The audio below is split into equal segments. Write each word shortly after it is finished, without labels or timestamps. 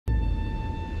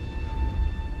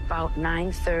about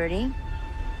 9:30.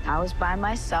 I was by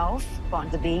myself on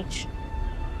the beach.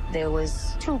 There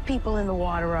was 2 people in the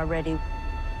water already.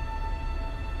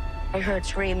 I heard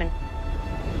screaming,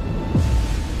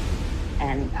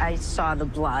 and I saw the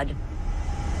blood.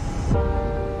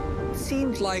 It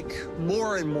seemed like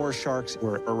more and more sharks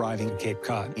were arriving at Cape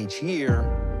Cod each year,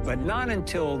 but not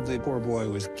until the poor boy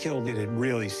was killed did it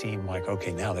really seem like,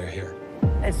 okay, now they're here.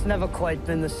 It's never quite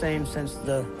been the same since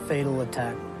the fatal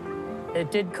attack. It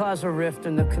did cause a rift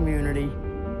in the community.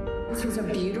 This was a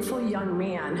beautiful young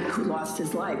man who lost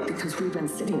his life because we've been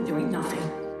sitting doing nothing.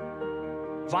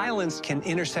 Violence can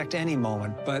intersect any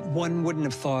moment, but one wouldn't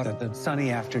have thought that a sunny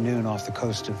afternoon off the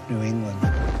coast of New England,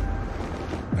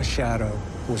 a shadow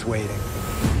was waiting.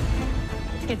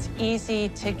 It's easy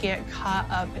to get caught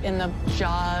up in the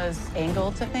Jaws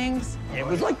angle to things. It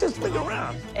was like this thing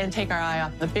around. And take our eye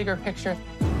off the bigger picture.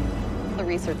 The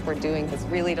research we're doing is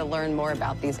really to learn more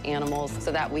about these animals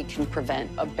so that we can prevent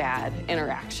a bad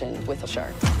interaction with a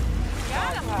shark.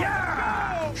 Got him!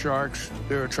 Yeah! Sharks,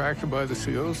 they're attracted by the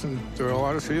seals, and there are a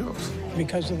lot of seals.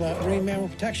 Because of the Marine Mammal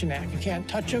Protection Act. You can't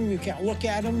touch them, you can't look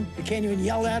at them, you can't even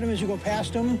yell at them as you go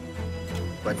past them.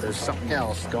 But there's something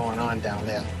else going on down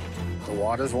there. The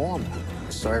water's warm,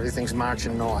 so everything's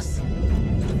marching north.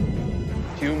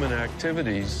 Human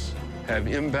activities have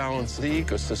imbalanced the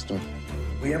ecosystem.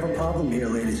 We have a problem here,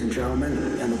 ladies and gentlemen,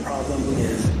 and the problem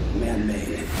is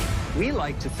man-made. We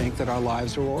like to think that our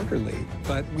lives are orderly,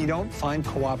 but we don't find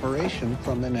cooperation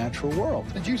from the natural world.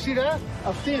 Did you see that?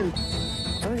 A fin.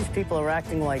 Some of these people are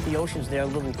acting like the ocean's their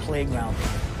little playground.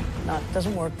 No, it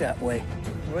doesn't work that way.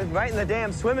 We're right in the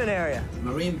damn swimming area.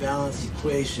 Marine balance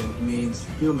equation means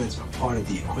humans are part of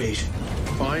the equation.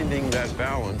 Finding that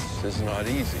balance is not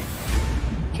easy.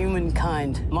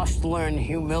 Humankind must learn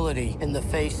humility in the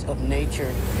face of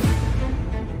nature.